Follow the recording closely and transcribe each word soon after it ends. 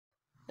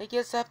I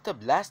guess after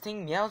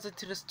blasting Meows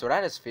into the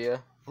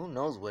stratosphere, who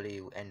knows where he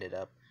ended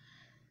up.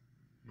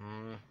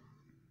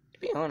 To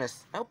be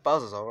honest, I hope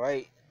Bowser's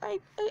alright. I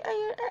mean, I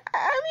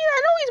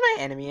know he's my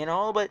enemy and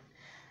all, but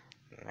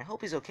I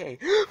hope he's okay.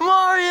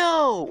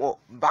 Mario! Well,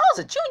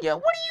 Bowser Jr.,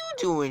 what are you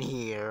doing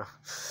here?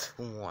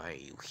 Why are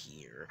you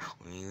here?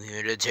 Are you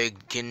here to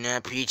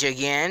kidnap Peach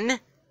again?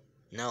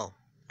 No,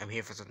 I'm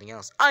here for something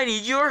else. I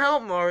need your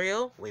help,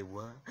 Mario! Wait,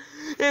 what?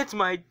 It's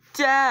my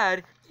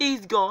dad!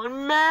 He's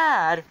gone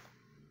mad!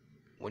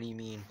 What do you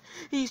mean?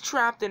 He's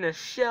trapped in a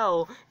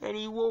shell, and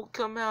he won't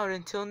come out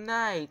until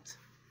night.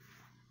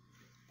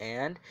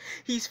 And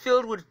he's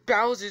filled with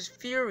Bowser's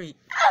fury.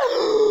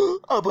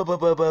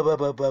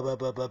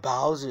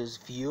 Bowser's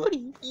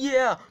fury?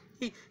 Yeah,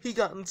 he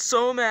got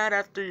so mad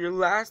after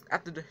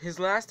his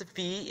last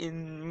defeat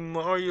in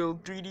Mario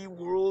 3D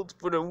World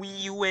for the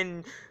Wii U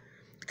and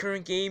the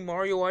current game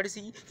Mario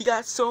Odyssey. He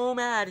got so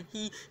mad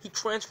he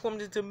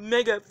transformed into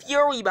Mega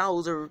Fury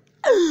Bowser.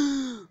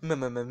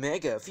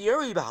 Mega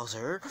Fury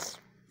Bowser?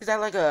 Is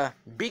that like a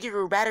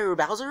bigger, badder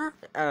Bowser?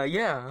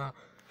 Yeah.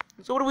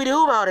 So what do we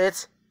do about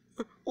it?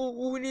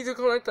 We need to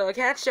collect the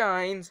cat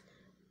shines.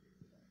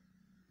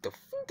 The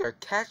fuck are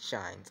cat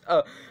shines?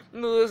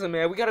 Listen,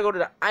 man, we gotta go to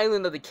the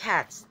island of the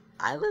cats.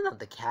 Island of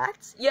the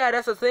cats? Yeah,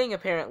 that's a thing,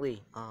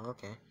 apparently. Oh,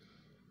 okay.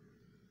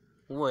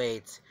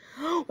 Wait,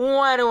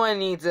 why do I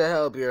need to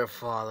help your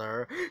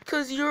father?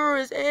 'Cause you're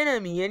his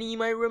enemy and he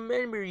might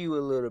remember you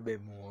a little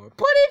bit more.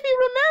 But if he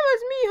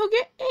remembers me, he'll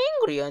get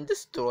angry and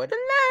destroy the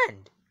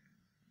land.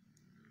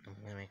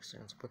 That makes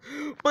sense,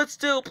 but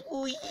still,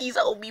 please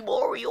help me,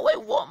 Mario. I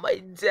want my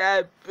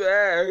dad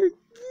back.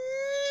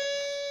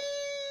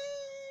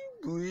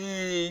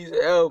 Please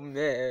help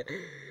me.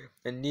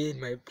 I need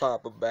my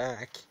papa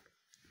back.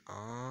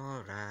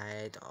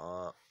 Alright,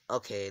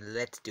 okay,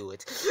 let's do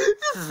it.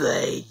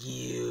 Thank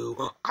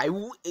you. I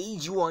will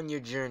aid you on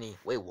your journey.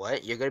 Wait,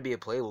 what? You're gonna be a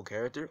playable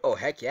character? Oh,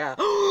 heck yeah.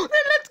 Then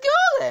let's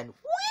go then.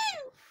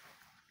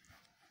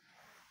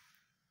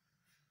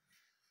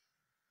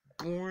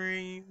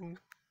 Woo!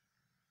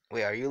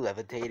 Wait, are you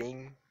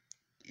levitating?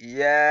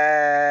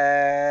 Yes!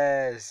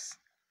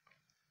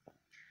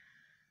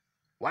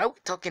 Why are we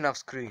talking off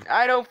screen?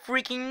 I don't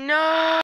freaking know!